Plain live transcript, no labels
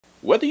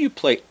Whether you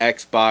play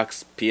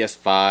Xbox,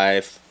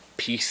 PS5,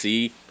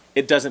 PC,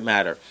 it doesn't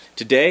matter.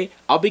 Today,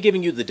 I'll be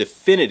giving you the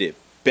definitive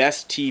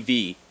best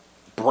TV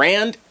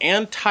brand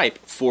and type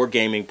for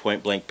gaming,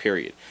 point blank,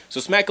 period. So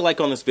smack a like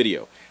on this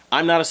video.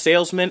 I'm not a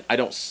salesman. I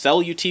don't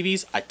sell you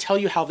TVs. I tell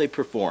you how they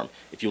perform.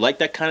 If you like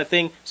that kind of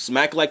thing,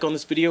 smack a like on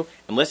this video,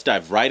 and let's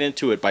dive right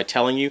into it by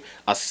telling you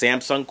a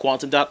Samsung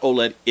Quantum Dot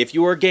OLED, if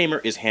you are a gamer,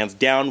 is hands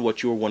down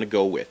what you will want to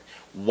go with.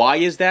 Why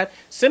is that?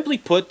 Simply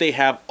put, they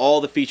have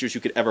all the features you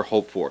could ever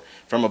hope for.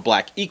 From a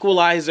black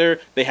equalizer,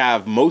 they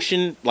have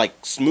motion, like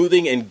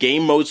smoothing and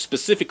game mode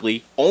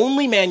specifically,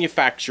 only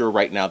manufacturer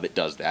right now that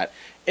does that.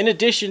 In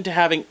addition to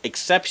having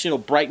exceptional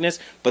brightness,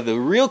 but the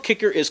real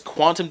kicker is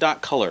Quantum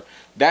Dot Color.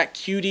 That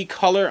QD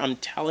color, I'm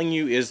telling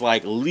you, is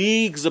like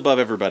leagues above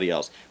everybody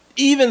else.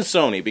 Even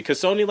Sony,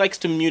 because Sony likes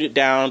to mute it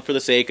down for the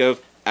sake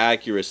of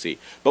accuracy.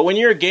 But when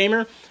you're a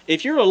gamer,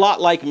 if you're a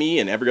lot like me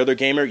and every other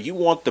gamer, you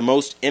want the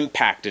most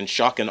impact and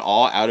shock and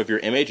awe out of your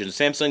image, and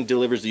Samsung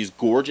delivers these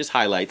gorgeous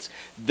highlights,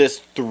 this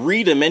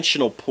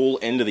three-dimensional pull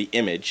into the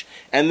image,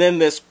 and then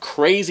this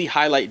crazy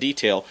highlight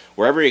detail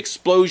where every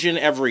explosion,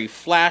 every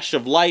flash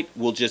of light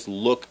will just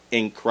look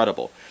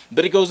incredible.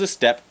 But it goes a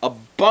step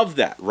above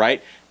that,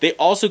 right? They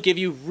also give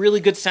you really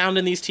good sound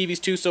in these TVs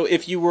too, so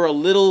if you were a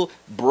little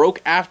broke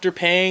after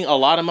paying a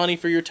lot of money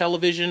for your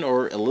television,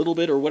 or a little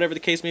bit, or whatever the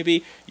case may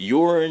be,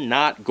 you're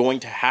not going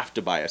to have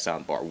to buy a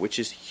soundbar, which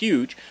is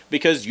huge,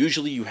 because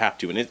usually you have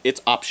to, and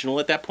it's optional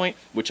at that point,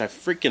 which I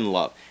freaking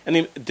love.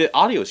 And the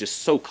audio is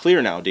just so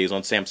clear nowadays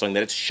on Samsung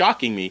that it's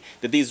shocking me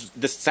that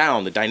the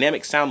sound, the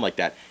dynamic sound like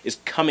that, is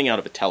coming out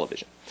of a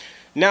television.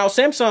 Now,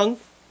 Samsung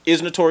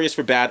is notorious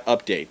for bad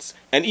updates,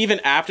 and even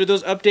after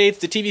those updates,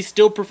 the TV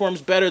still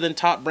performs better than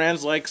top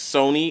brands like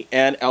Sony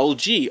and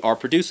LG are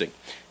producing.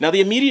 Now,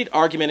 the immediate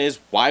argument is,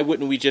 why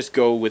wouldn't we just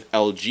go with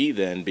LG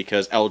then?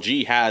 Because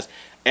LG has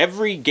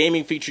every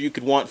gaming feature you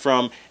could want,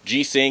 from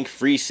G-Sync,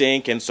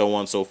 FreeSync, and so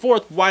on and so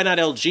forth. Why not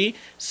LG?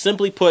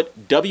 Simply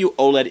put,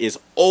 WOLED is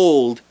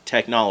old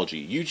technology.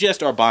 You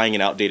just are buying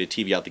an outdated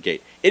TV out the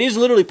gate. It is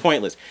literally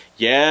pointless.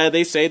 Yeah,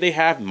 they say they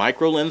have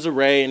micro lens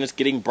array and it's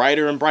getting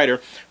brighter and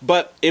brighter,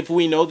 but if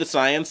we know the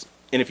science,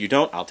 and if you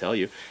don't, I'll tell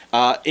you,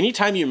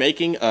 anytime you're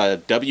making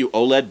a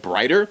WOLED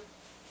brighter,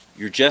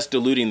 you're just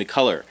diluting the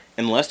color.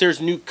 Unless there's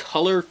new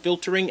color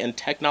filtering and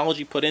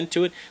technology put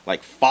into it,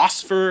 like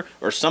phosphor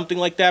or something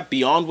like that,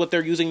 beyond what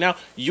they're using now,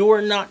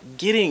 you're not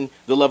getting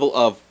the level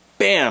of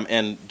bam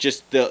and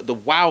just the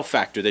wow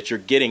factor that you're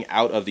getting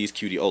out of these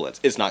QD OLEDs.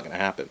 It's not going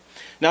to happen.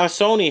 Now,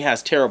 Sony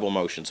has terrible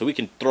motion, so we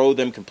can throw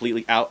them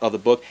completely out of the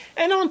book.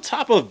 And on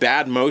top of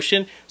bad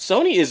motion,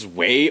 Sony is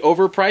way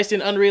overpriced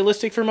and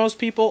unrealistic for most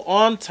people,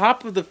 on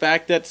top of the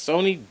fact that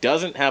Sony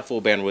doesn't have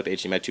full bandwidth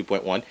HDMI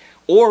 2.1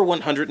 or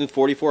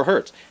 144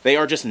 Hz. They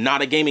are just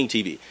not a gaming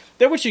TV.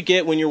 They're what you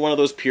get when you're one of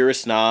those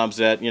purist snobs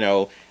that, you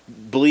know,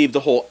 believe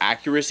the whole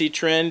accuracy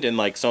trend, and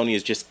like Sony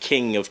is just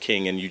king of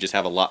king, and you just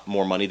have a lot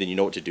more money than you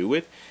know what to do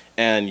with,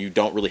 and you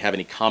don't really have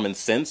any common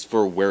sense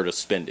for where to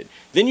spend it.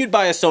 Then you'd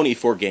buy a Sony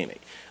for gaming.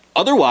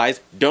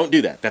 Otherwise, don't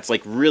do that. That's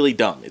like really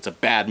dumb. It's a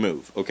bad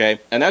move, okay?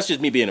 And that's just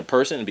me being a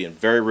person and being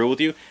very real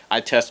with you. I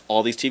test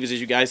all these TVs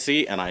as you guys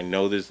see, and I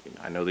know this.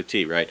 I know the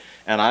T, right?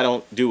 And I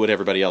don't do what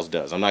everybody else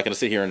does. I'm not going to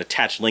sit here and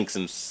attach links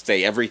and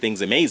say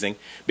everything's amazing,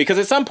 because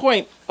at some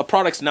point, a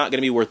product's not going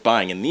to be worth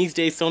buying. And these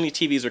days, Sony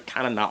TVs are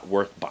kind of not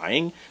worth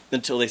buying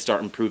until they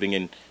start improving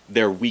in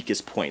their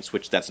weakest points,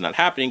 which that's not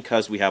happening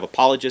because we have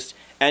apologists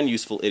and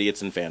useful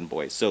idiots and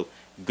fanboys. So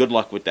good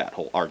luck with that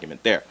whole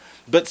argument there.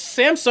 But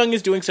Samsung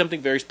is doing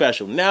something very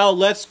special. Now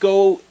let's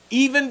go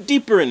even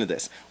deeper into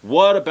this.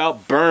 What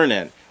about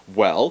burn-in?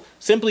 Well,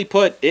 simply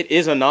put, it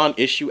is a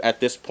non-issue at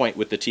this point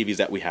with the TVs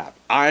that we have.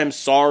 I'm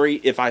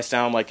sorry if I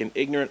sound like an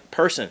ignorant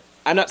person.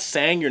 I'm not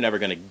saying you're never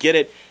going to get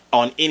it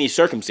on any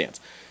circumstance.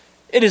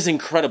 It is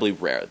incredibly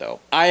rare, though.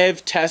 I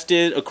have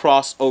tested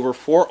across over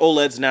 4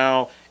 OLEDs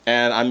now,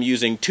 and I'm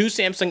using 2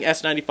 Samsung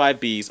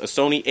S95Bs, a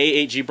Sony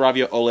A8G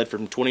Bravia OLED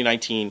from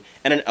 2019,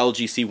 and an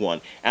LG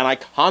C1. And I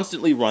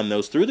constantly run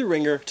those through the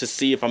ringer to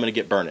see if I'm going to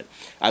get burn-in.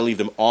 I leave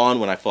them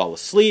on when I fall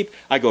asleep,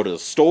 I go to the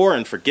store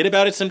and forget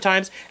about it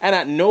sometimes, and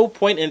at no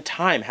point in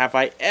time have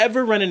I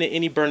ever run into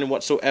any burn-in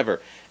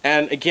whatsoever.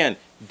 And again,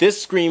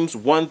 this screams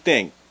one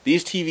thing.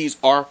 These TVs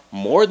are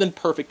more than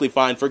perfectly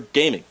fine for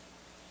gaming.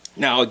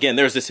 Now, again,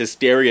 there's this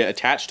hysteria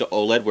attached to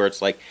OLED where it's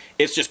like,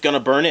 it's just going to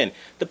burn in.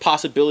 The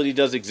possibility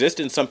does exist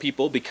in some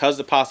people. Because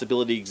the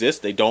possibility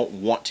exists, they don't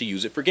want to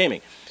use it for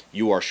gaming.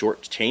 You are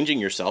shortchanging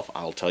yourself,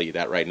 I'll tell you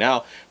that right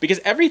now, because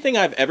everything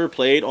I've ever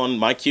played on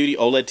my QD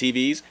OLED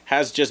TVs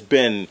has just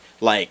been,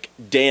 like,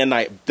 day and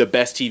night, the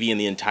best TV in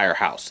the entire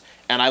house.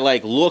 And I,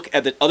 like, look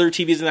at the other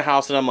TVs in the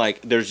house and I'm like,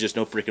 there's just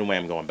no freaking way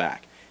I'm going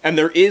back. And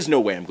there is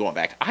no way I'm going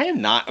back. I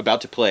am not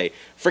about to play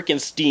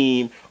frickin'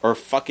 Steam or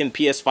fucking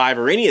PS5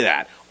 or any of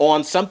that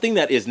on something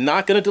that is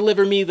not going to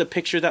deliver me the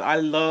picture that I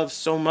love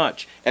so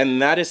much. And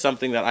that is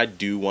something that I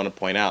do want to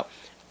point out.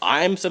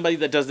 I'm somebody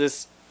that does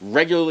this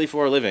regularly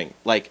for a living,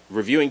 like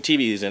reviewing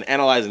TVs and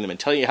analyzing them and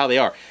telling you how they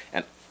are.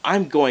 And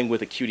I'm going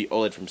with a QD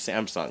OLED from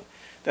Samsung.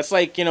 That's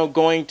like, you know,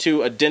 going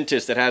to a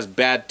dentist that has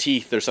bad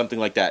teeth or something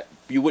like that.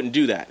 You wouldn't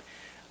do that.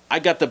 I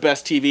got the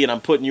best TV and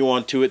I'm putting you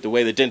onto it the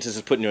way the dentist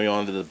is putting you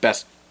onto the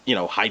best, you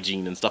know,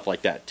 hygiene and stuff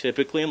like that.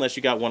 Typically, unless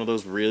you got one of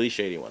those really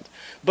shady ones.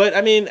 But,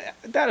 I mean,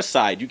 that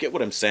aside, you get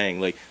what I'm saying.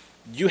 Like,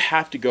 you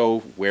have to go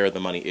where the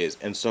money is.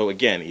 And so,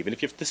 again, even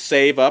if you have to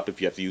save up,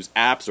 if you have to use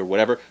apps or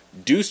whatever,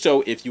 do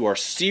so if you are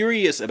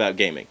serious about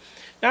gaming.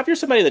 Now, if you're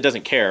somebody that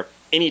doesn't care,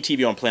 any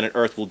TV on planet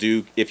Earth will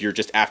do. If you're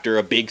just after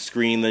a big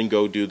screen, then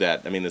go do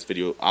that. I mean, this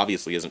video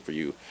obviously isn't for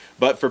you.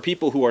 But for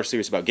people who are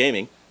serious about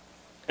gaming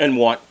and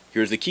want,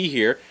 here's the key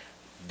here,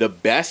 the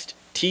best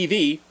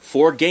TV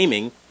for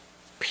gaming,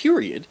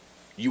 period,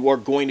 you are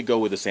going to go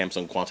with the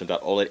Samsung Quantum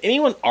Dot OLED.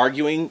 Anyone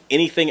arguing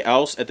anything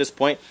else at this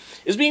point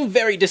is being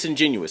very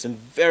disingenuous and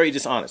very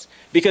dishonest.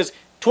 Because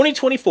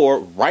 2024,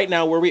 right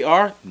now where we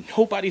are,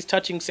 nobody's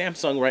touching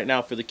Samsung right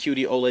now for the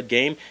QD OLED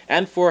game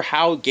and for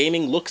how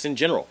gaming looks in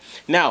general.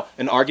 Now,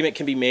 an argument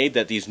can be made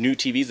that these new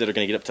TVs that are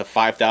going to get up to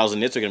 5,000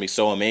 nits are going to be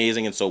so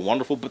amazing and so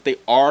wonderful, but they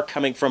are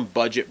coming from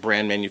budget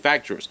brand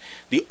manufacturers.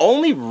 The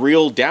only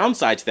real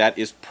downside to that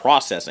is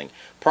processing.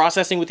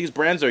 Processing with these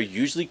brands are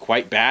usually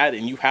quite bad,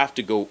 and you have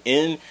to go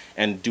in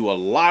and do a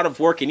lot of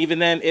work, and even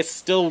then, it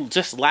still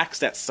just lacks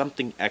that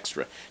something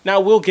extra.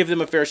 Now, we'll give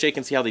them a fair shake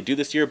and see how they do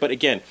this year, but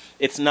again,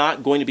 it's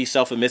not going to be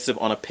self-emissive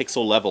on a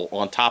pixel level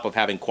on top of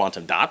having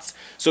quantum dots,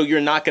 so you're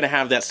not going to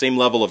have that same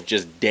level of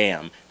just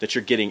damn that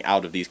you're getting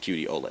out of these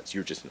QD OLEDs.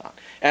 You're just not.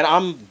 And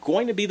I'm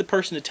going to be the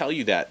person to tell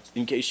you that,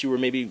 in case you were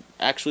maybe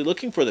actually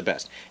looking for the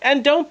best.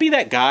 And don't be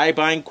that guy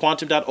buying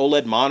quantum dot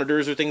OLED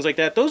monitors or things like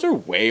that. Those are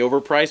way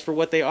overpriced for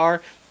what they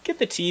are. Get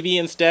the TV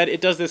instead.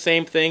 It does the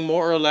same thing,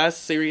 more or less.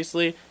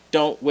 Seriously,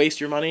 don't waste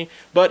your money.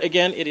 But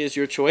again, it is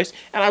your choice,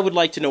 and I would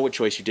like to know what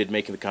choice you did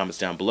make in the comments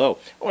down below.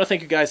 I want to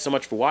thank you guys so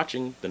much for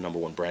watching the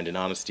 #1 brand in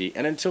honesty,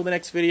 and until the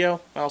next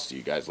video, I'll see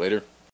you guys later.